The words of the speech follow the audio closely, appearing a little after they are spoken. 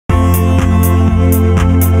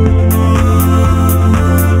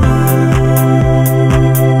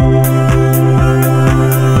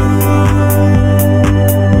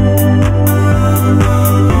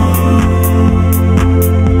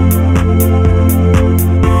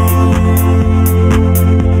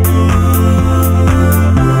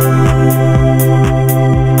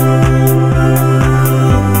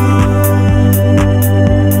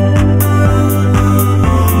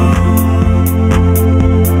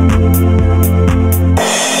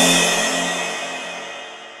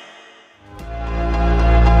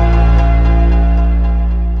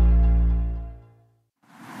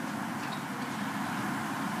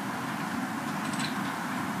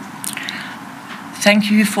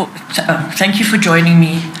Thank you for joining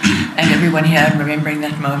me and everyone here and remembering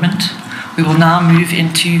that moment. We will now move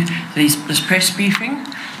into this press briefing,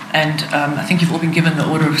 and I think you've all been given the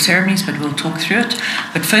order of ceremonies, but we'll talk through it.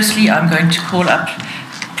 But firstly, I'm going to call up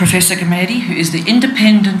Professor Gamedi, who is the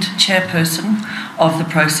independent chairperson of the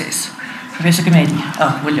process. Professor Gamedi.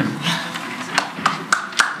 Oh, William.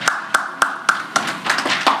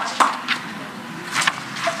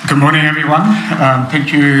 Good morning, everyone.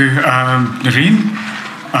 Thank you, Noreen.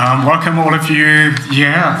 Welcome all of you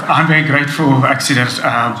here. I'm very grateful, actually, that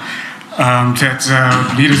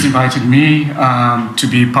leaders invited me to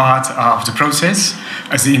be part of the process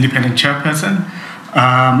as the independent chairperson.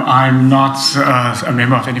 I'm not a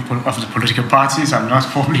member of any of the political parties. I'm not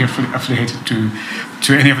formally affiliated to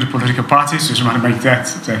any of the political parties. Just want to make that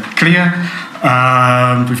clear.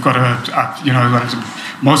 We've got one of the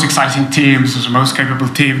most exciting teams, the most capable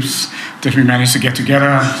teams that we managed to get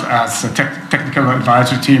together as a technical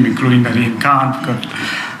advisory team, including Nadine Khan. We've got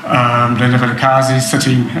Brenda Velikazi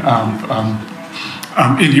sitting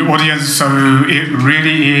in the audience. So it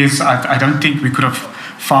really is, I don't think we could have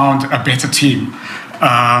found a better team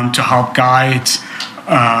to help guide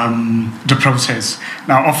the process.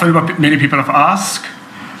 Now, often what many people have asked,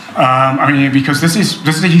 because this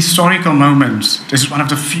is a historical moment. This is one of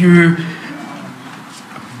the few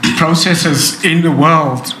processes in the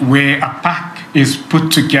world where a pact is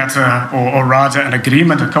put together, or rather an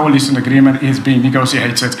agreement, a coalition agreement is being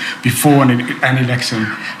negotiated before an election.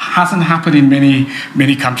 Hasn't happened in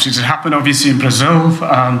many countries. It happened obviously in Brazil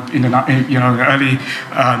in the early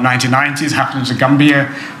 1990s. Happened in Gambia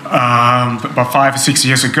about 5 or 6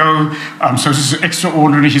 years ago. So this is an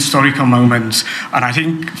extraordinary historical moment. And I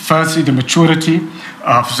think firstly the maturity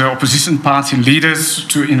of the opposition party leaders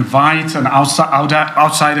to invite an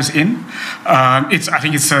outsiders in. I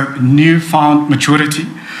think it's a newfound maturity,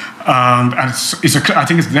 and I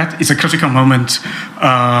think that is a critical moment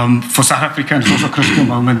for South Africa, and it's also a critical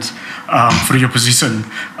moment for the opposition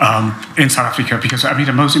in South Africa, because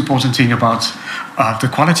the most important thing about the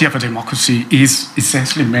quality of a democracy is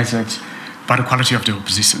essentially measured by the quality of the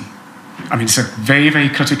opposition. It's a very, very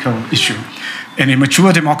critical issue. And in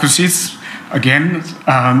mature democracies, again,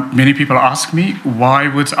 many people ask me, why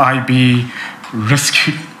would I be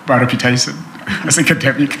risking my reputation as an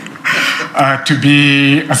academic to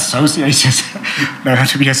be associated, not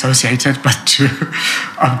to be associated, but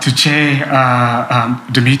to chair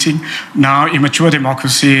the meeting? Now, in mature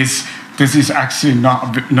democracies, this is actually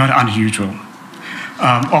not unusual.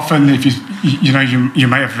 Often, if you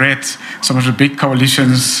may have read some of the big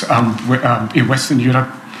coalitions in Western Europe.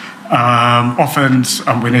 Often,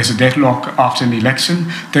 when there's a deadlock after an election,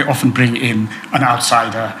 they often bring in an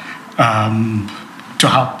outsider to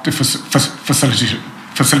help to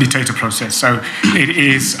facilitate the process. So it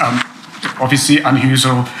is obviously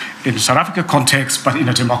unusual in the South Africa context, but in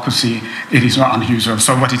a democracy, it is not unusual.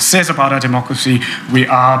 So what it says about our democracy, we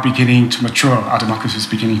are beginning to mature. Our democracy is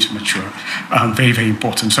beginning to mature. Very, very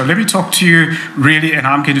important. So let me talk to you really, and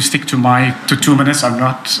I'm going to stick to 2 minutes. I'm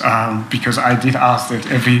not, because I did ask that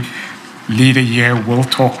every leader here will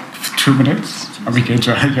talk for 2 minutes. Are we going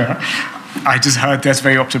to, I just heard that's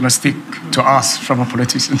very optimistic to ask from a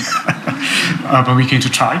politician, but we're going to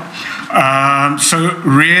try. So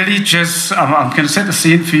really just, I'm going to set the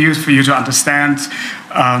scene for you to understand,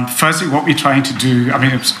 firstly, what we're trying to do.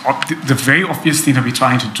 The very obvious thing that we're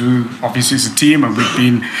trying to do, obviously as a team, and we've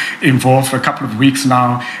been involved for a couple of weeks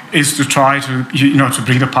now, is to try to, to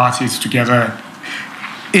bring the parties together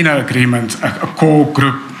in an agreement, a core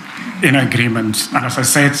group in agreement. And as I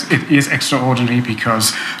said, it is extraordinary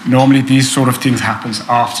because normally these sort of things happen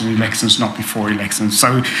after elections, not before elections.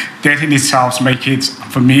 So that in itself makes it,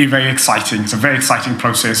 for me, very exciting. It's a very exciting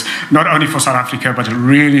process, not only for South Africa, but it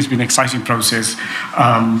really has been an exciting process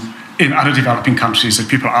in other developing countries that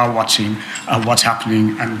people are watching what's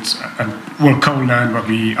happening and will co-learn what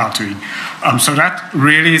we are doing. So that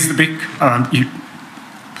really is the big,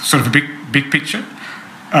 sort of the big picture.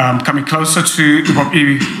 Coming closer to what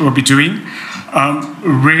we will be doing,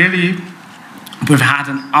 really, we've had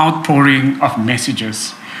an outpouring of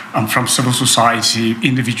messages from civil society,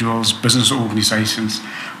 individuals, business organizations.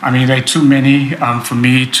 There are too many for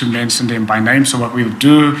me to mention them by name. So what we'll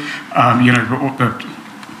do,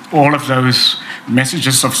 all of those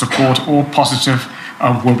messages of support, all positive,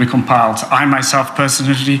 will be compiled. I myself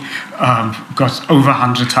personally got over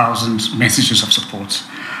 100,000 messages of support,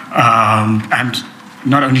 and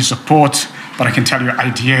not only support, but I can tell you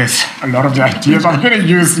ideas. A lot of the ideas I'm going to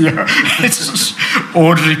use here, it's just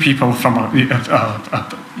ordinary people from,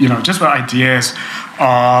 just for ideas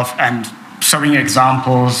of, and showing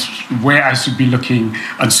examples where I should be looking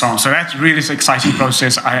and so on. So that really is an exciting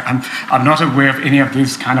process. I'm not aware of any of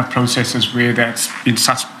these kind of processes where there's been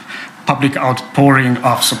such public outpouring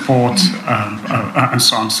of support and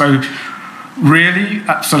so on. So really,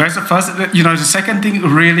 so that's the first, the second thing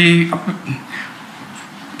really,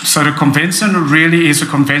 so the convention really is a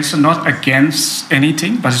convention not against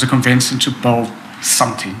anything, but it's a convention to build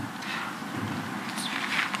something.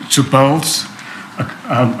 To build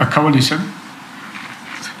a coalition,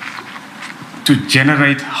 to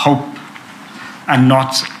generate hope, and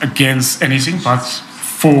not against anything, but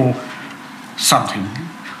for something,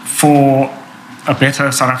 for a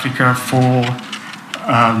better South Africa, for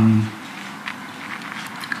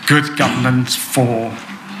good governance, for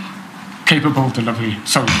capable delivery.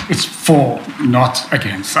 So it's for, not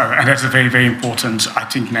against. And that's a very, very important, I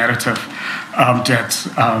think, narrative that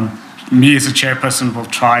me as a chairperson will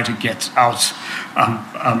try to get out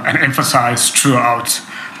and emphasize throughout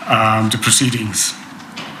the proceedings.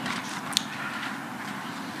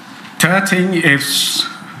 Third thing is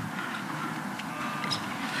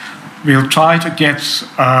we'll try to get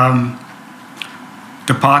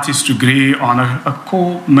the parties to agree on a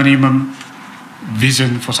core minimum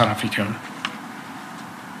vision for South Africa.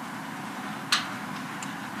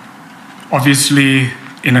 Obviously,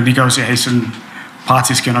 in a negotiation,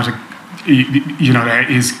 parties cannot,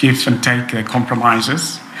 there is give and take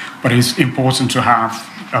compromises, but it's important to have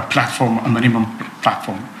a platform, a minimum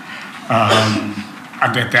platform,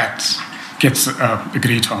 and that gets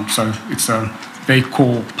agreed on. So it's a very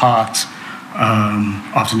core part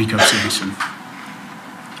of the negotiation.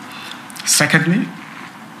 Secondly,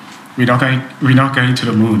 we're not going to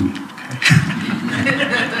the moon. Okay?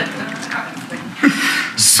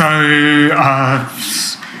 So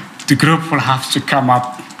the group will have to come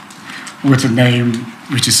up with a name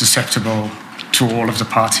which is acceptable to all of the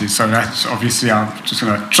parties. So that's obviously, I'm just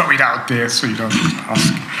going to throw it out there so you don't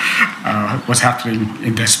ask what's happening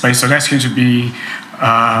in this space. So that's going to be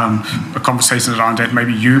a conversation around that.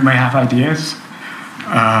 Maybe you may have ideas.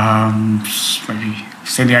 Maybe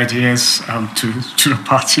send the ideas to the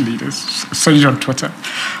party leaders. Send it on Twitter.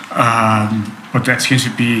 But that's going to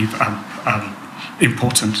be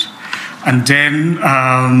important. And then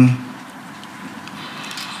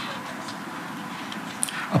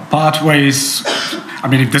apart ways, I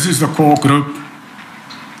mean, if this is the core group,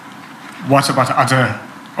 what about other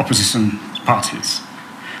opposition parties?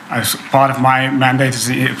 As part of my mandate as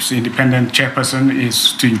the independent chairperson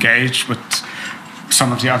is to engage with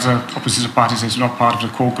some of the other opposition parties that's not part of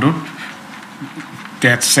the core group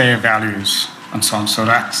that share values and so on. So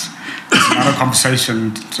that's another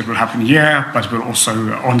conversation that will happen here, but will also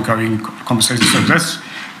ongoing conversation. So this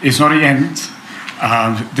is not the end.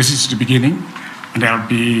 This is the beginning, and there will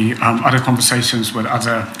be other conversations with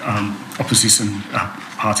other opposition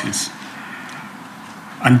parties.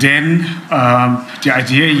 And then the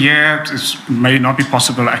idea here may not be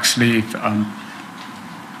possible actually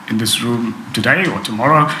in this room today or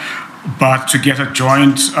tomorrow, but to get a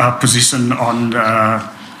joint position on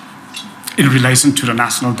in relation to the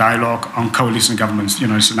national dialogue on coalition governments.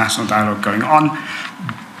 It's a national dialogue going on.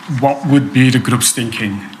 What would be the group's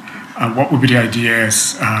thinking? What would be the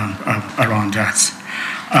ideas around that?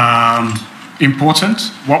 Important,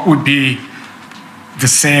 what would be the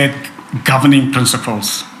said governing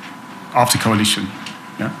principles of the coalition?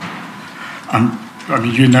 Yeah? I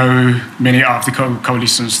mean, many of the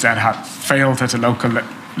coalitions that have failed at a local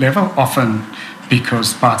level, often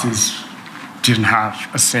because parties didn't have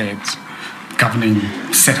a set governing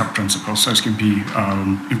set of principles, so it can be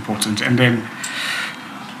important. And then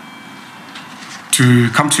to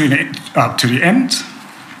come to the end,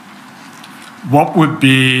 what would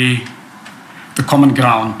be the common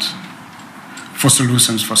ground for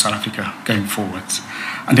solutions for South Africa going forward?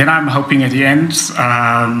 And then I'm hoping at the end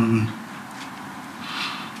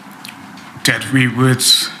that we would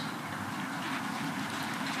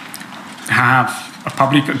have a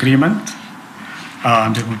public agreement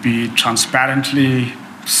that would be transparently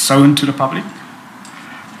shown to the public,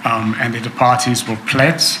 and that the parties will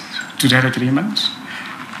pledge to that agreement,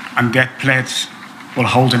 and that pledge will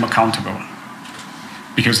hold them accountable.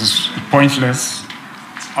 Because it's pointless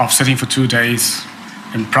of sitting for 2 days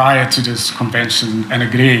and prior to this convention and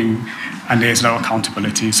agreeing, and there's no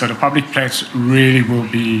accountability. So the public pledge really will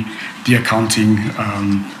be the accounting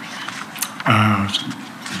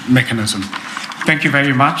mechanism. Thank you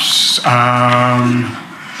very much.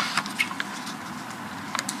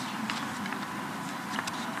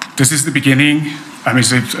 This is the beginning. I mean,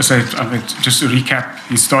 just to recap,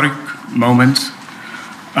 historic moment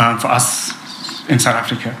for us in South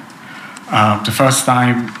Africa. The first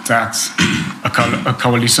time that a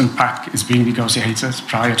coalition pact is being negotiated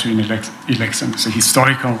prior to an election. It's a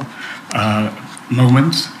historical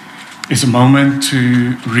moment. It's a moment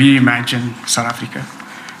to reimagine South Africa,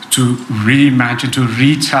 to reimagine, to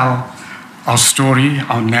retell our story,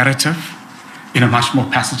 our narrative, in a much more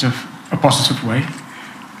positive way,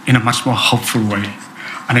 in a much more hopeful way.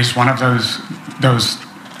 And it's one of those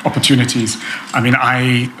opportunities. I mean,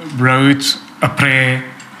 I wrote a prayer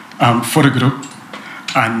for the group,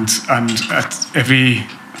 and at every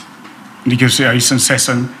negotiation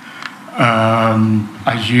session, I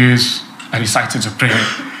recited a prayer,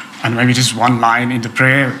 and maybe just one line in the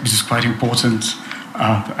prayer, which is quite important.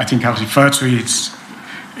 I think I'll refer to it,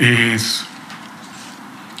 is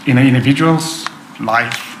in an individual's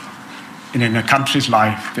life, in a country's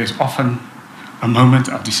life, there's often a moment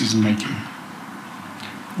of decision making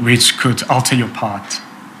which could alter your path.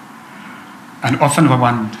 And often what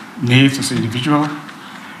one needs as an individual,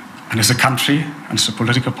 and as a country, and as a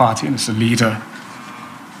political party, and as a leader,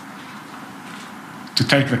 to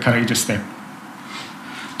take the courageous step,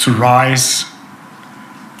 to rise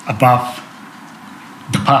above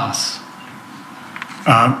the past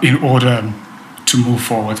in order to move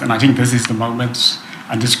forward. And I think this is the moment,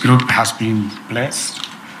 and this group has been blessed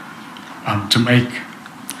to make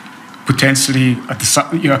potentially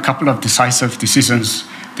a couple of decisive decisions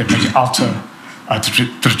that may alter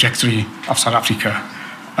the trajectory of South Africa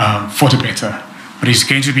for the better. But it's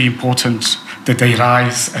going to be important that they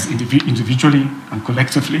rise as individually and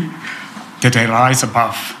collectively, that they rise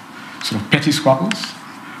above sort of petty squabbles,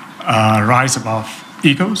 rise above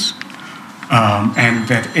egos, and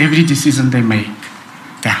that every decision they make,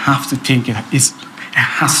 they have to think it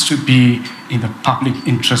has to be in the public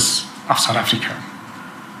interest of South Africa.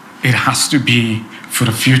 It has to be for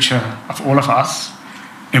the future of all of us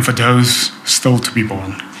and for those still to be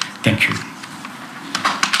born. Thank you.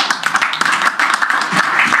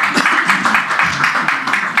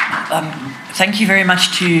 Thank you very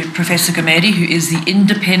much to Professor Gumede, who is the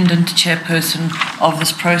independent chairperson of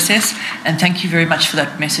this process, and thank you very much for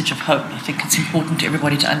that message of hope. I think it's important to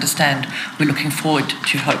everybody to understand we're looking forward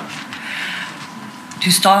to hope.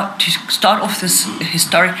 To start off this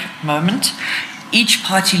historic moment, each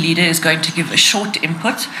party leader is going to give a short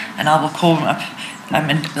input, and I will call them up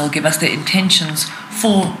and they'll give us their intentions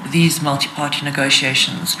for these multi-party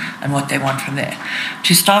negotiations and what they want from there.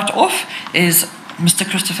 To start off is Mr.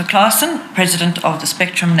 Christopher Claassen, President of the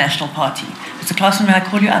Spectrum National Party. Mr. Claassen, may I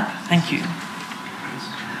call you up? Thank you.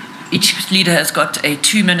 Each leader has got a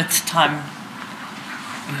 2-minute time.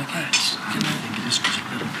 Okay.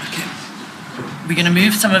 We're going to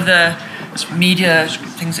move some of the media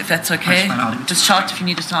things, if that's okay. Just shout if you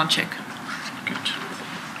need a sound check.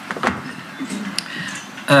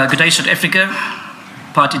 Good day, South Africa,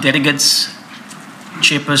 party delegates,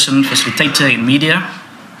 chairperson, facilitator in media.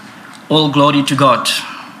 All glory to God.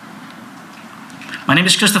 My name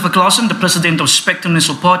is Christopher Claassen, the president of Spectrum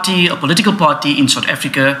National Party, a political party in South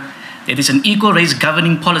Africa that is an equal race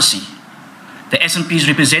governing policy. The SNP is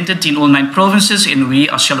represented in all 9 provinces, and we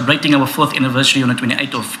are celebrating our 4th anniversary on the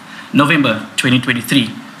 28th of November 2023.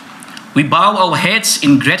 We bow our heads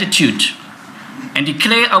in gratitude and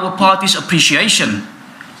declare our party's appreciation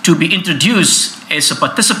to be introduced as a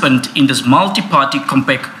participant in this multi-party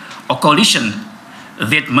compact or coalition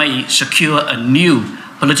that may secure a new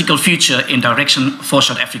political future and direction for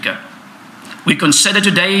South Africa. We consider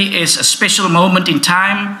today as a special moment in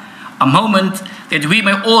time, a moment that we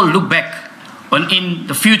may all look back on in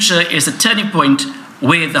the future as a turning point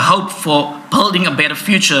where the hope for building a better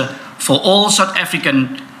future for all South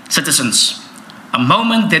African citizens, a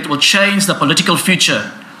moment that will change the political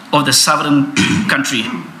future of the sovereign country.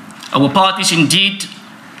 Our parties indeed,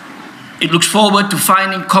 it looks forward to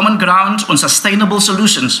finding common ground on sustainable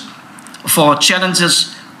solutions for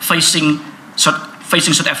challenges facing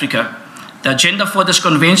South Africa. The agenda for this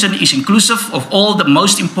convention is inclusive of all the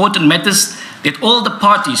most important matters that all the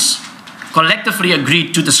parties collectively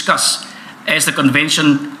agreed to discuss as the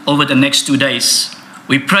convention over the next 2 days.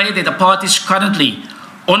 We pray that the parties currently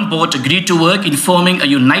on board agree to work in forming a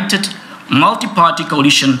united multi-party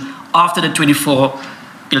coalition after the 24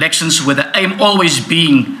 elections, with the aim always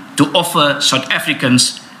being to offer South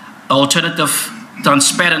Africans an alternative,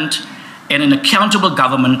 transparent, and an accountable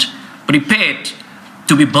government prepared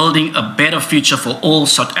to be building a better future for all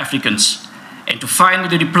South Africans, and to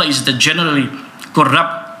finally replace the generally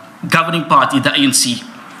corrupt governing party, the ANC.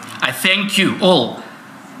 I thank you all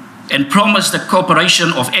and promise the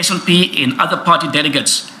cooperation of SNP and other party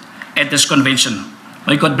delegates at this convention.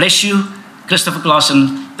 May God bless you. Christopher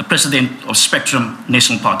Claassen, the President of Spectrum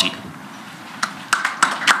National Party.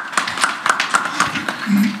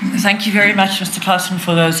 Thank you very much, Mr. Clausen,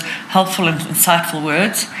 for those helpful and insightful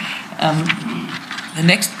words. The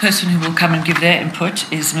next person who will come and give their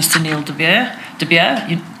input is Mr. Neil De Beer,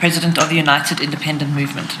 President of the United Independent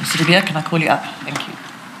Movement. Mr. De Beer, can I call you up? Thank you.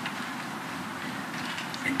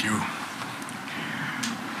 Thank you.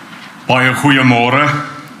 Baie goeiemôre.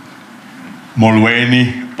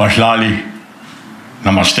 Molweni, Bahlali,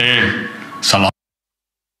 Namaste, Salam.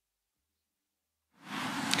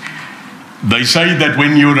 They say that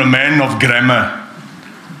when you're a man of grammar,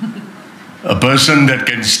 a person that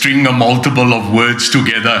can string a multiple of words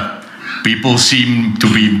together, people seem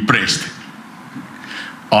to be impressed.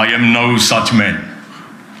 I am no such man.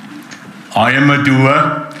 I am a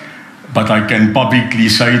doer, but I can publicly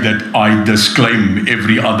say that I disclaim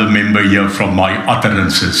every other member here from my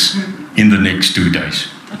utterances in the next 2 days.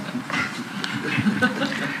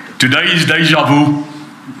 Today is deja vu.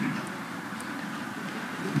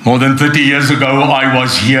 More than 30 years ago, I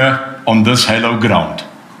was here on this hallowed ground.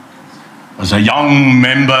 As a young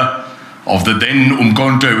member of the then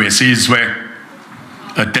Umkhonto weSizwe,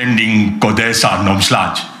 attending Kodesa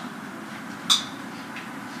Nomslaj.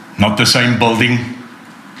 Not the same building,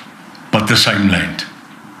 but the same land.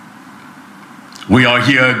 We are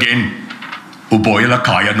here again. We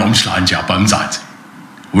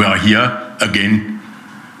are here again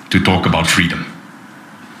to talk about freedom.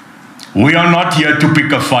 We are not here to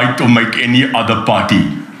pick a fight or make any other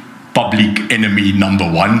party public enemy number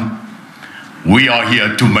one. We are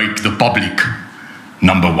here to make the public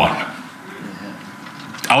number one.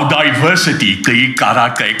 Our diversity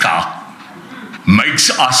makes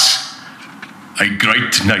us a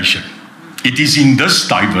great nation. It is in this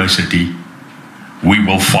diversity we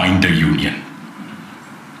will find a union.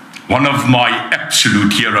 One of my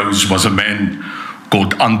absolute heroes was a man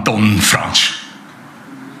called Anton Franz,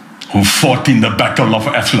 who fought in the Battle of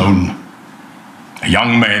Athlone, a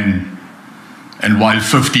young man, and while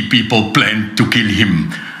 50 people planned to kill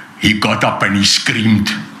him, he got up and he screamed,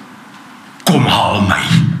 "Kom haal my,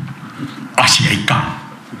 as jy kan."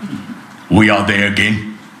 We are there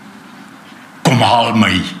again. Kom haal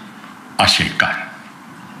my, as jy kan.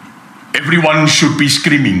 Everyone should be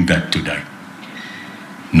screaming that today.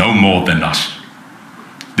 No more than us.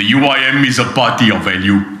 The UIM is a party of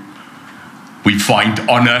value. We find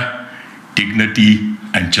honor, dignity,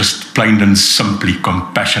 and just plain and simply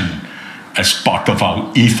compassion as part of our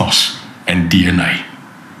ethos and DNA.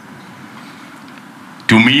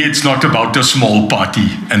 To me, it's not about a small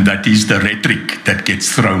party, and that is the rhetoric that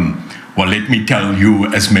gets thrown. Well, let me tell you,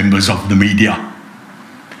 as members of the media,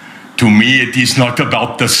 to me, it is not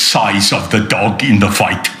about the size of the dog in the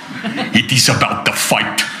fight. It is about the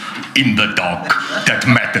fight in the dog that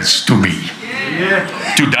matters to me.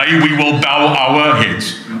 Today, we will bow our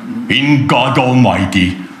heads in God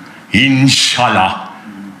Almighty, inshallah,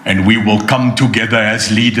 and we will come together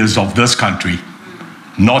as leaders of this country,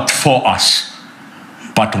 not for us,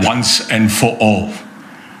 but once and for all,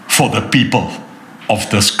 for the people of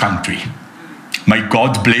this country. May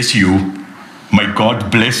God bless you. May God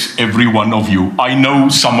bless every one of you. I know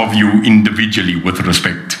some of you individually with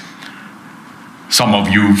respect, some of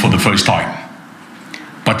you for the first time.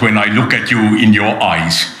 But when I look at you in your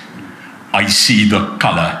eyes, I see the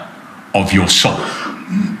color of your soul.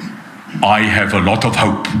 I have a lot of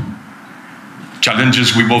hope.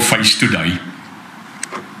 Challenges we will face today,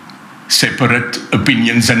 separate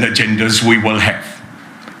opinions and agendas we will have.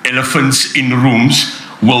 Elephants in rooms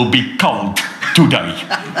will be culled today.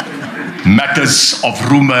 Matters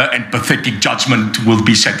of rumor and pathetic judgment will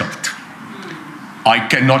be settled. I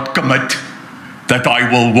cannot commit that I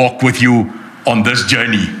will walk with you on this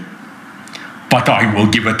journey, but I will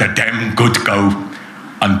give it a damn good go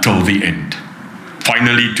until the end.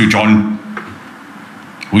 Finally, to John,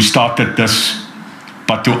 who started this,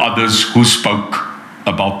 but to others who spoke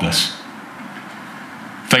about this.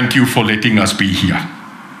 Thank you for letting us be here.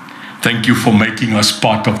 Thank you for making us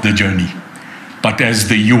part of the journey. But as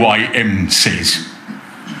the UIM says,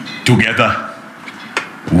 together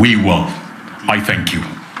we will. I thank you.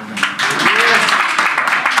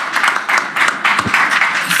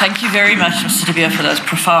 Thank you very much, Mr. De Beer, for those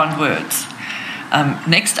profound words.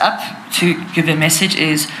 Next up to give a message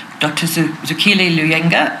is Dr. Zukile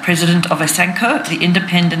Luyenga, President of ASANCO, the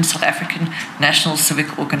Independent South African National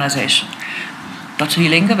Civic Organization. Dr.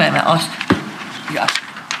 Luyenga, may I ask you up?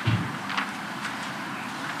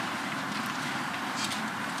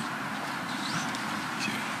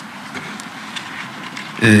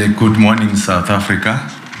 Good morning, South Africa.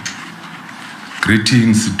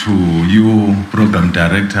 Greetings to you, Program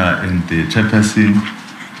Director and the Chairperson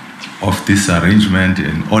of this arrangement,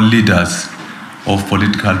 and all leaders of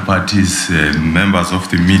political parties, members of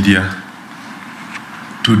the media.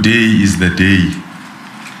 Today is the day,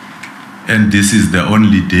 and this is the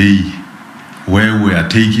only day where we are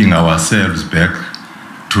taking ourselves back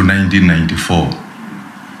to 1994.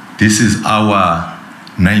 This is our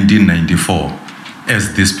 1994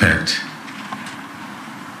 as this pact.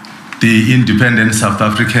 The Independent South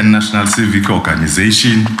African National Civic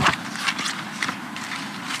Organization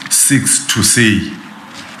seeks to say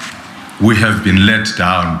we have been let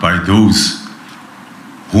down by those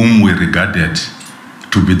whom we regarded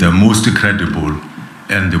to be the most credible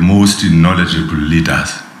and the most knowledgeable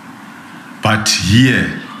leaders. But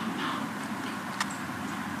here,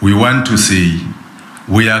 we want to say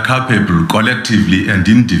we are capable collectively and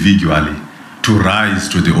individually to rise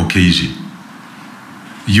to the occasion.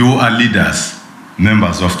 You are leaders,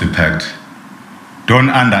 members of the pact. Don't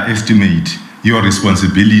underestimate your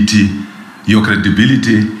responsibility, your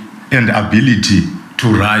credibility, and ability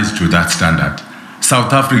to rise to that standard.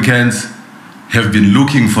 South Africans have been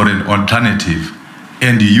looking for an alternative,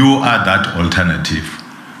 and you are that alternative.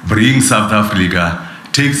 Bring South Africa,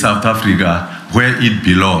 take South Africa where it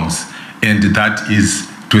belongs, and that is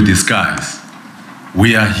to the skies.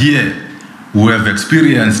 We are here who have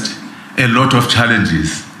experienced a lot of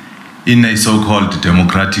challenges in a so-called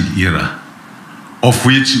democratic era, of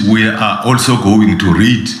which we are also going to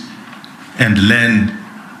read and learn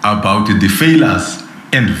about the failures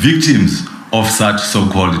and victims of such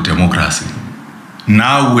so-called democracy.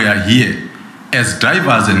 Now we are here as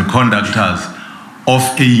drivers and conductors of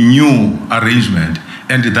a new arrangement,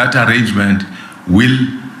 and that arrangement will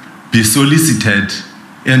be solicited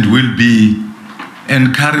and will be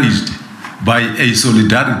encouraged by a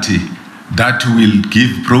solidarity that will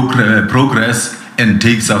give progress and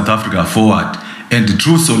take South Africa forward. And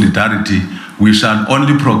through solidarity, we shall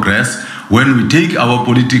only progress when we take our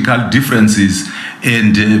political differences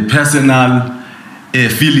and personal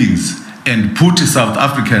feelings and put South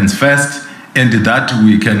Africans first, and that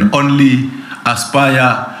we can only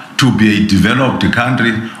aspire to be a developed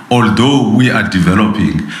country, although we are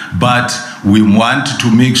developing. But we want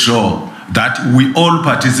to make sure that we all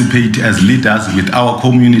participate as leaders with our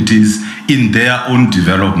communities in their own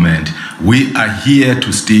development. We are here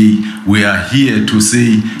to stay. We are here to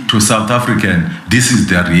say to South African, this is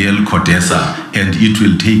the real CODESA, and it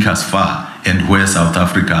will take us far and where South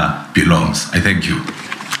Africa belongs. I thank you.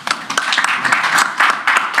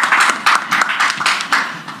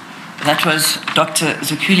 That was Dr.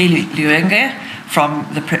 Zukuli Luenge from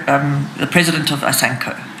the president of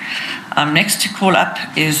Asanko. Next to call up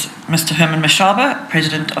is Mr. Herman Mashaba,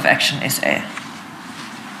 president of Action SA.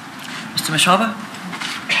 Mr. Mashaba.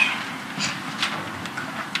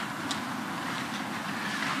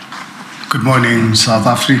 Good morning, South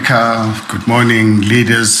Africa. Good morning,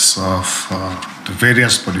 leaders of the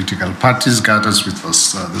various political parties gathered with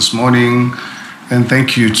us this morning. And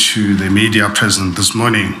thank you to the media present this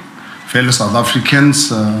morning. Fellow South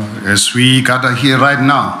Africans, as we gather here right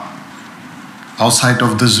now, outside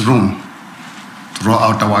of this room,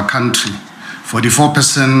 throughout our country,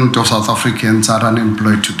 44% of South Africans are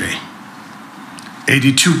unemployed today.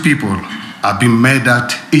 82 people are being murdered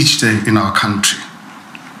each day in our country.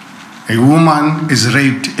 A woman is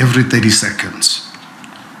raped every 30 seconds.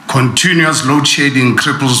 Continuous load shedding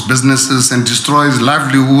cripples businesses and destroys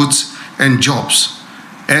livelihoods and jobs.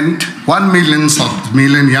 And 1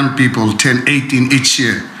 million young people turn 18 each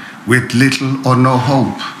year with little or no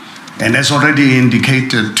hope. And as already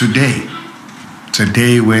indicated today, it's a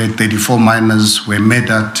day where 34 miners were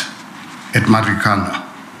murdered at Marikana.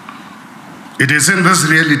 It is in these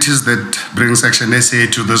realities that brings Action SA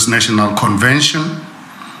to this national convention.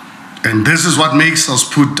 And this is what makes us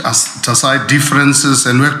put aside differences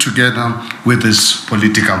and work together with these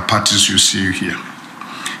political parties you see here.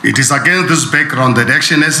 It is against this background that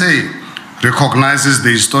Action SA recognizes the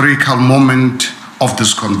historical moment of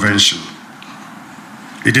this convention.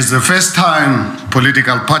 It is the first time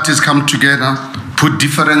political parties come together, put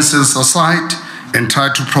differences aside, and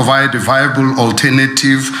try to provide a viable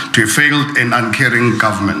alternative to a failed and uncaring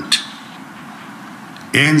government.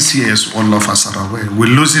 ANC, as all of us are aware, will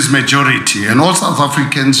lose its majority, and all South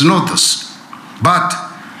Africans know this. But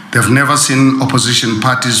they've never seen opposition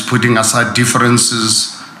parties putting aside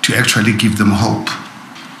differences to actually give them hope.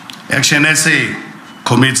 Action SA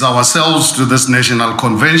commits ourselves to this national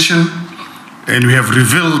convention, and we have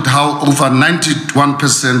revealed how over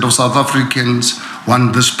 91% of South Africans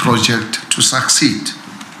want this project to succeed.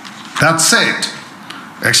 That said,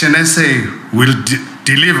 Action SA will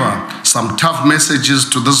deliver some tough messages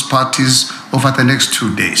to these parties over the next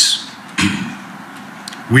 2 days.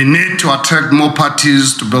 We need to attract more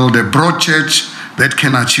parties to build a broad church that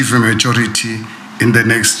can achieve a majority in the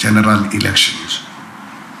next general elections.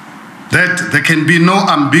 That there can be no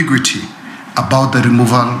ambiguity about the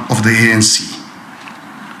removal of the ANC.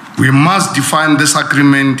 We must define this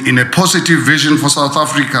agreement in a positive vision for South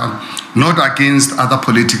Africa, not against other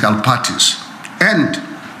political parties. And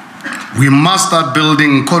we must start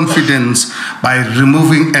building confidence by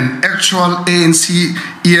removing an actual ANC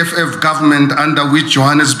EFF government under which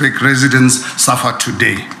Johannesburg residents suffer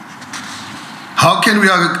today. How can we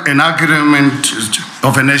have an agreement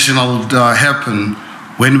of a national happen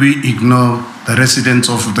when we ignore the residents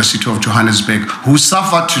of the city of Johannesburg who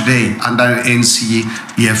suffer today under an ANC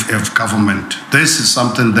EFF government? This is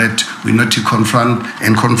something that we need to confront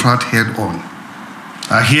head on.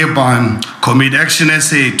 I hereby commit Action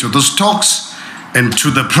SA to those talks and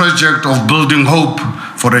to the project of building hope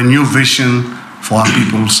for a new vision for our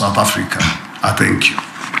people, South Africa. I thank you.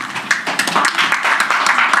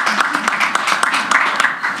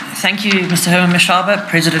 Thank you, Mr. Herman Mashaba,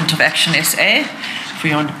 President of Action SA, for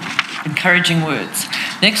your encouraging words.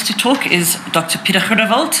 Next to talk is Dr. Peter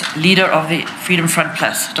Groenewald, leader of the Freedom Front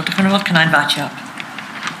Plus. Dr. Groenewald, can I invite you up?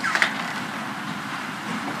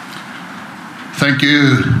 Thank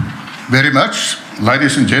you very much,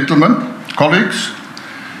 ladies and gentlemen, colleagues.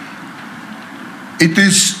 It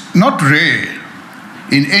is not rare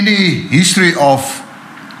in any history of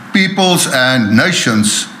peoples and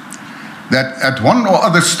nations that at one or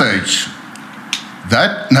other stage,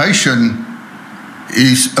 that nation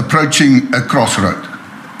is approaching a crossroad.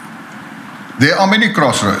 There are many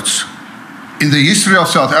crossroads. In the history of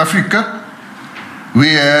South Africa,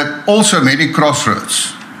 we had also many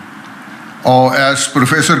crossroads, or as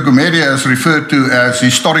Professor Gumede has referred to as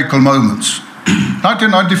historical moments.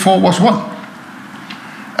 1994 was one.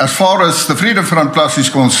 As far as the Freedom Front Plus is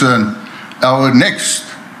concerned, our next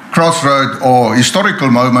crossroad or historical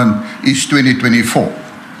moment is 2024.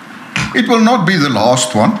 It will not be the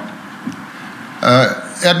last one,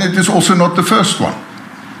 and it is also not the first one.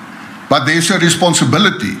 But there's a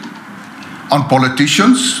responsibility on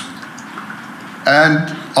politicians, and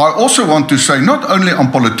I also want to say not only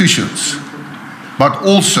on politicians, but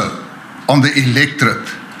also on the electorate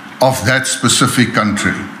of that specific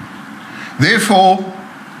country. Therefore,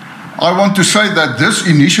 I want to say that this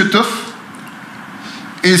initiative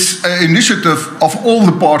is an initiative of all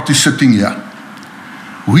the parties sitting here.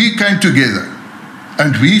 We came together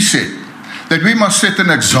and we said that we must set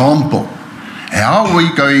an example. How are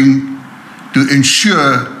we going to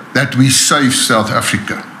ensure that we save South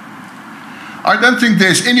Africa? I don't think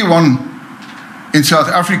there's anyone in South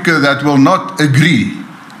Africa that will not agree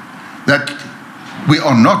that we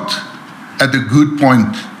are not at a good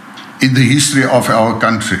point in the history of our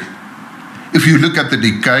country. If you look at the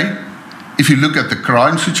decay, if you look at the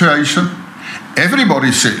crime situation,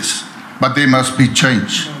 everybody says, but there must be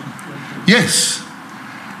change. Yes,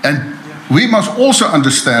 and we must also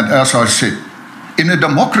understand, as I said, in a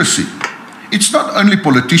democracy, it's not only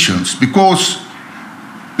politicians, because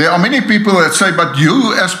there are many people that say, but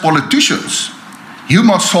you as politicians, you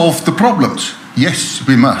must solve the problems. Yes,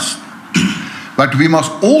 we must. But we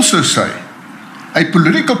must also say, a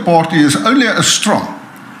political party is only as strong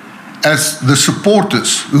as the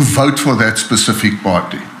supporters who vote for that specific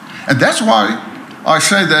party. And that's why I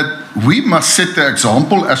say that we must set the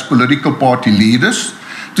example as political party leaders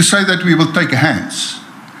to say that we will take hands.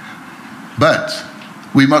 But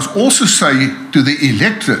we must also say to the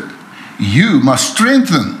electorate, you must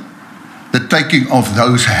strengthen the taking of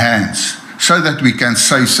those hands so that we can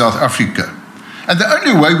save South Africa. And the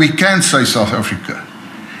only way we can save South Africa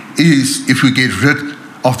is if we get rid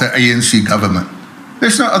of the ANC government.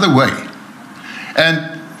 There's no other way.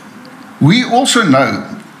 And we also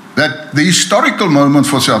know that the historical moment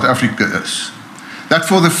for South Africa is that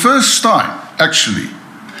for the first time, actually,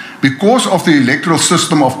 because of the electoral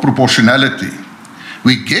system of proportionality,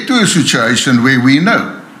 we get to a situation where we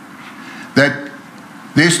know that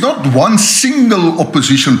there's not one single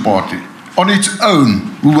opposition party on its own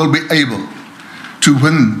who will be able to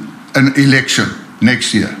win an election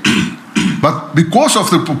next year. But because of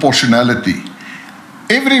the proportionality,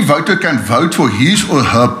 every voter can vote for his or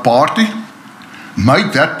her party,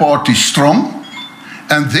 make that party strong,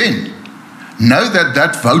 and then know that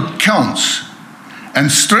that vote counts and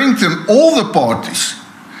strengthen all the parties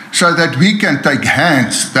so that we can take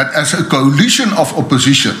hands that as a coalition of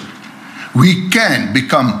opposition, we can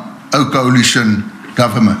become a coalition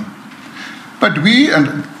government. But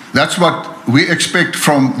and that's what we expect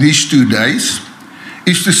from these 2 days,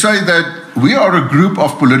 is to say that we are a group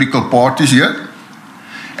of political parties here,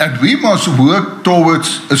 And we must work towards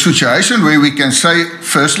a situation where we can say,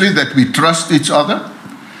 firstly, that we trust each other,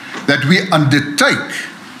 that we undertake,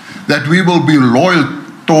 that we will be loyal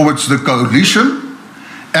towards the coalition,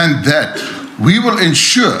 and that we will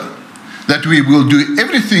ensure that we will do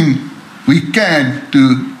everything we can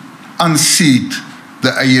to unseat the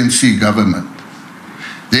ANC government.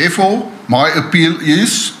 Therefore, my appeal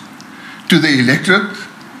is to the electorate,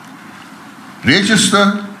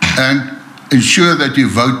 register and ensure that you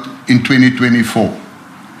vote in 2024.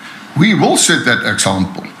 We will set that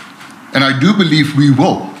example, and I do believe we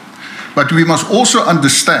will. But we must also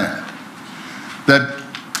understand that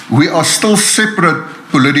we are still separate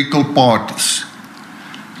political parties.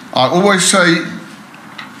 I always say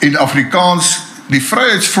in Afrikaans, die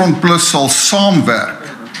Vryheidsfront Plus sal saamwerk,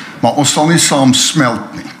 maar ons sal nie saam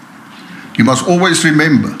smelt nie. You must always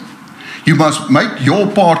remember, you must make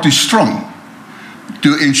your party strong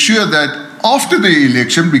to ensure that after the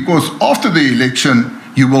election, because after the election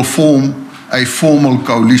you will form a formal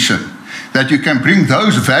coalition, that you can bring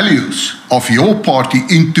those values of your party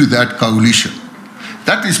into that coalition.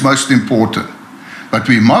 That is most important. But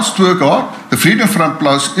we must work hard. The Freedom Front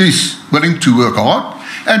Plus is willing to work hard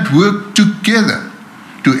and work together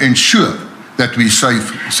to ensure that we save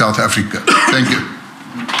South Africa. Thank you.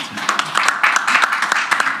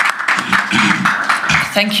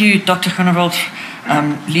 Thank you, Dr. Groenewald,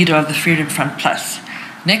 leader of the Freedom Front Plus.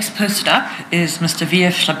 Next posted up is Mr.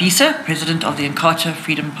 V.F. Schlabisa, president of the Inkatha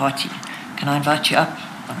Freedom Party. Can I invite you up?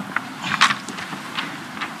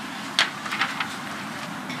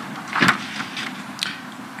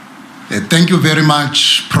 Thank you very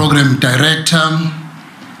much, Program Director.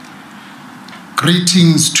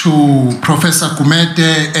 Greetings to Professor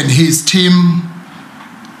Kumete and his team,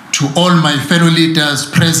 to all my fellow leaders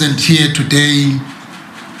present here today,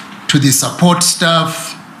 to the support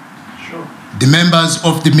staff, the members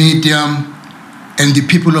of the media, and the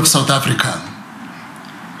people of South Africa.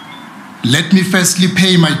 Let me firstly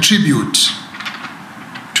pay my tribute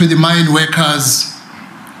to the mine workers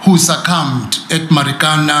who succumbed at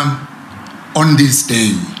Marikana on this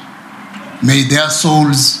day. May their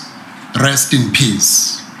souls rest in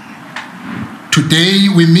peace. Today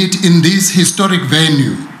we meet in this historic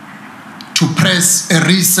venue to press a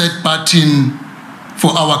reset button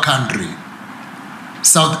for our country.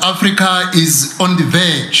 South Africa is on the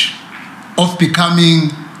verge of becoming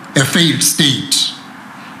a failed state.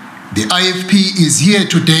 The IFP is here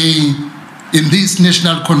today in this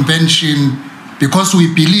national convention because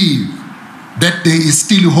we believe that there is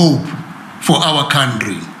still hope for our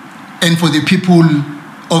country and for the people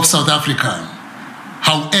of South Africa.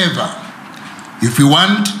 However, if we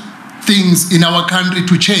want things in our country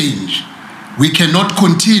to change, we cannot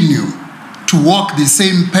continue to walk the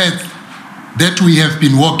same path that we have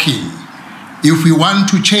been walking. If we want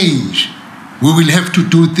to change, we will have to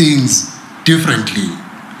do things differently.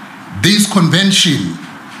 This convention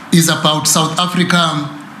is about South Africa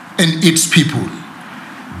and its people.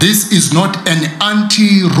 This is not an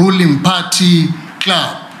anti-ruling party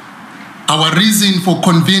club. Our reason for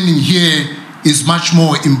convening here is much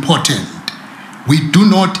more important. We do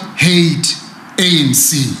not hate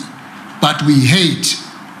ANC, but we hate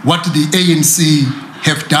what the ANC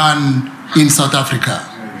have done in South Africa.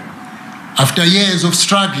 After years of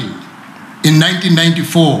struggle, in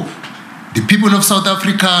 1994, the people of South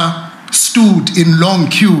Africa stood in long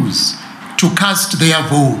queues to cast their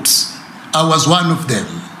votes. I was one of them.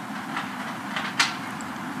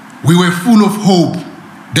 We were full of hope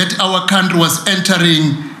that our country was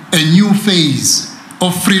entering a new phase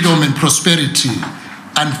of freedom and prosperity.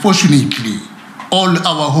 Unfortunately, all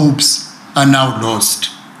our hopes are now lost.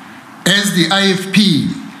 As the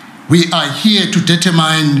IFP, we are here to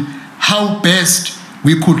determine how best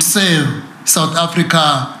we could serve South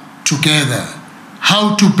Africa together,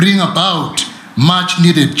 how to bring about much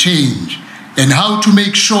needed change, and how to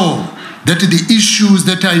make sure that the issues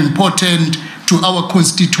that are important to our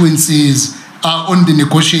constituencies are on the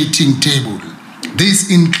negotiating table.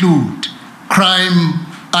 These include crime,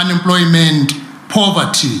 unemployment,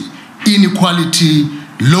 poverty, inequality,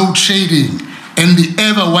 load shedding, and the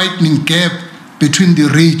ever-widening gap between the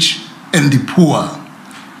rich and the poor.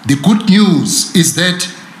 The good news is that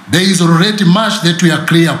there is already much that we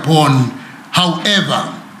agree upon.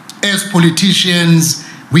 However, as politicians,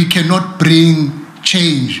 we cannot bring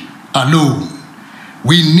change alone.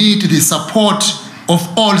 We need the support of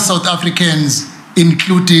all South Africans,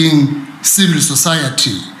 including civil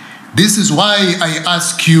society. This is why I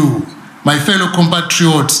ask you, my fellow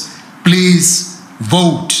compatriots, please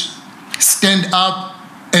vote, stand up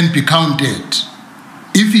and be counted.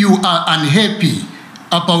 If you are unhappy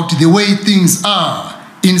about the way things are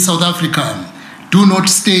in South Africa, do not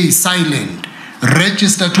stay silent.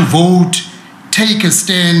 Register to vote, take a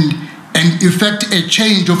stand, and effect a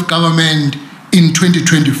change of government in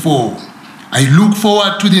 2024. I look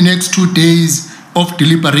forward to the next 2 days of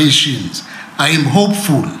deliberations. I am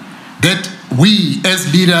hopeful that we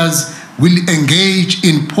as leaders will engage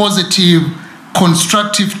in positive,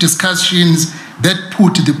 constructive discussions that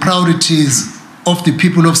put the priorities of the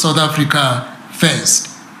people of South Africa first.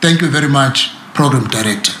 Thank you very much, Program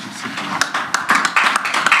Director.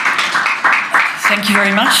 Thank you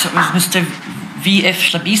very much. That was Mr. V.F.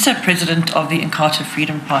 Schlabisa, President of the Inkatha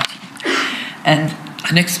Freedom Party. And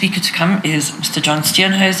our next speaker to come is Mr. John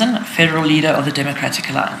Steenhuisen, Federal Leader of the Democratic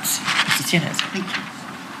Alliance. Mr. Steenhuisen. Thank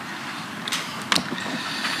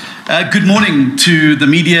you. Good morning to the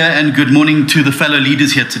media and good morning to the fellow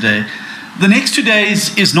leaders here today. The next 2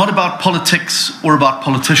 days is not about politics or about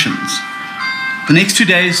politicians. The next 2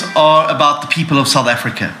 days are about the people of South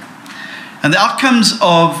Africa. And the outcomes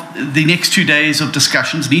of the next 2 days of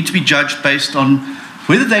discussions need to be judged based on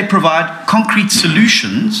whether they provide concrete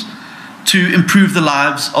solutions to improve the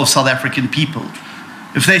lives of South African people.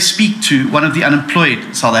 If they speak to one of the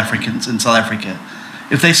unemployed South Africans in South Africa,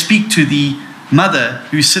 if they speak to the mother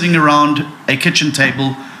who's sitting around a kitchen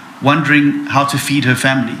table wondering how to feed her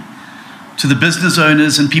family, to the business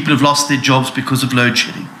owners and people who've lost their jobs because of load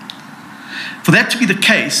shedding. For that to be the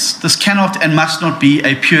case, this cannot and must not be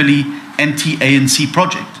a purely anti-ANC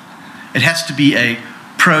project. It has to be a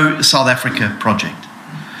pro-South Africa project.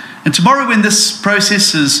 And tomorrow when this part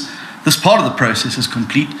of the process is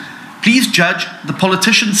complete, please judge the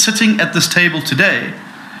politicians sitting at this table today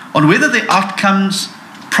on whether the outcomes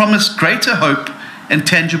promise greater hope and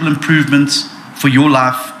tangible improvements for your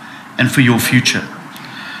life and for your future.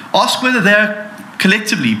 Ask whether they're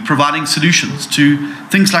collectively providing solutions to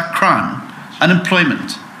things like crime,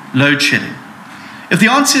 unemployment, load shedding. If the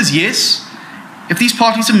answer is yes, if these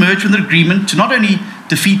parties emerge with an agreement to not only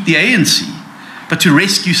defeat the ANC, but to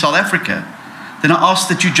rescue South Africa, then I ask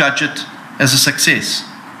that you judge it as a success.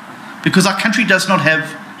 Because our country does not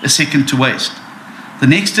have a second to waste. The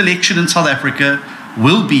next election in South Africa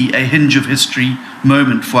will be a hinge of history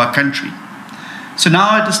moment for our country. So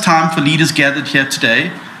now it is time for leaders gathered here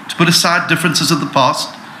today to put aside differences of the past,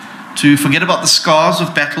 to forget about the scars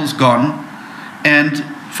of battles gone, and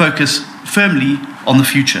focus firmly on the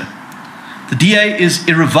future. The DA is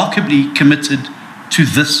irrevocably committed to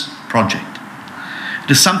this project.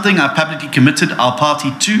 It is something I publicly committed our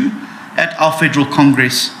party to at our Federal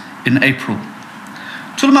Congress in April.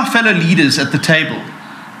 To all of my fellow leaders at the table,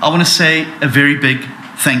 I want to say a very big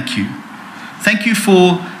thank you. Thank you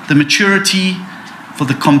for the maturity, for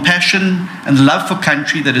the compassion and the love for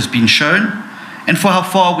country that has been shown, and for how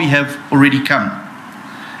far we have already come.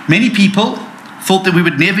 Many people thought that we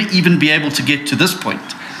would never even be able to get to this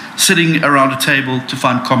point, sitting around a table to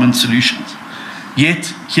find common solutions. Yet,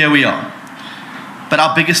 here we are. But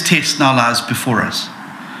our biggest test now lies before us.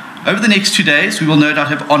 Over the next 2 days, we will no doubt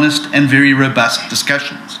have honest and very robust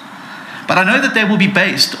discussions. But I know that they will be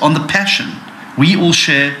based on the passion we all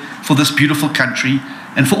share for this beautiful country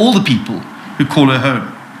and for all the people who call her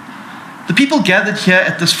home. The people gathered here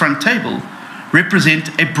at this front table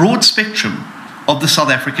represent a broad spectrum of the South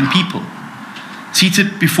African people.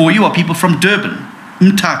 Seated before you are people from Durban,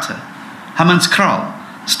 Umtata, Hammanskraal,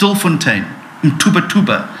 Stilfontein,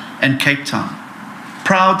 Mtuba and Cape Town.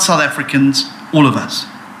 Proud South Africans, all of us.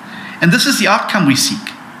 And this is the outcome we seek.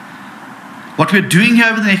 What we're doing here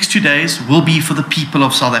over the next 2 days will be for the people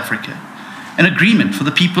of South Africa. An agreement for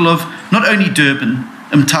the people of not only Durban,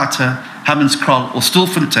 Umtata, Hammanskraal or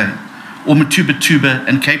Stilfontein, or Mtuba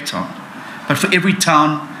and Cape Town, but for every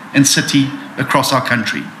town and city across our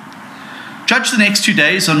country. Judge the next 2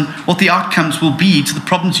 days on what the outcomes will be to the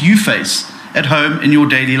problems you face at home in your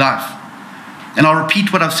daily life. And I'll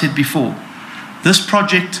repeat what I've said before. This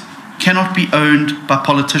project cannot be owned by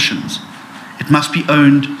politicians. It must be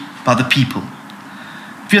owned by the people.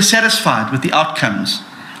 If you're satisfied with the outcomes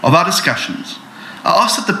of our discussions, I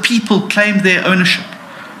ask that the people claim their ownership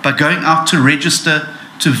by going out to register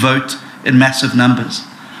to vote in massive numbers.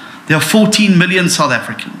 There are 14 million South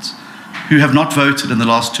Africans who have not voted in the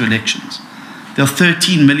last 2 elections. There are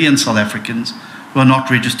 13 million South Africans who are not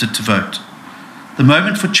registered to vote. The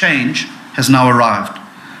moment for change has now arrived,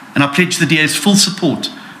 and I pledge the DA's full support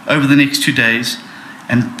over the next 2 days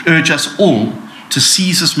and urge us all to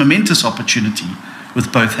seize this momentous opportunity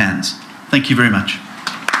with both hands. Thank you very much.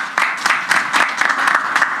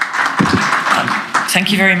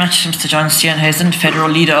 Thank you very much, Mr. John Steenhuisen, Federal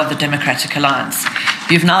Leader of the Democratic Alliance.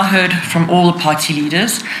 You've now heard from all the party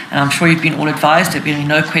leaders, and I'm sure you've been all advised there will be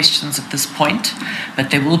no questions at this point,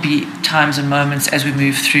 but there will be times and moments as we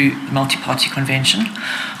move through the multi-party convention.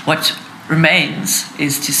 What remains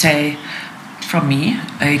is to say from me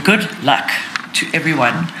a good luck to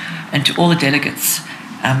everyone and to all the delegates,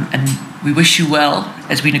 and we wish you well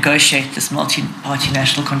as we negotiate this multi-party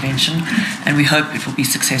national convention, and we hope it will be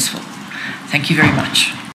successful. Thank you very much.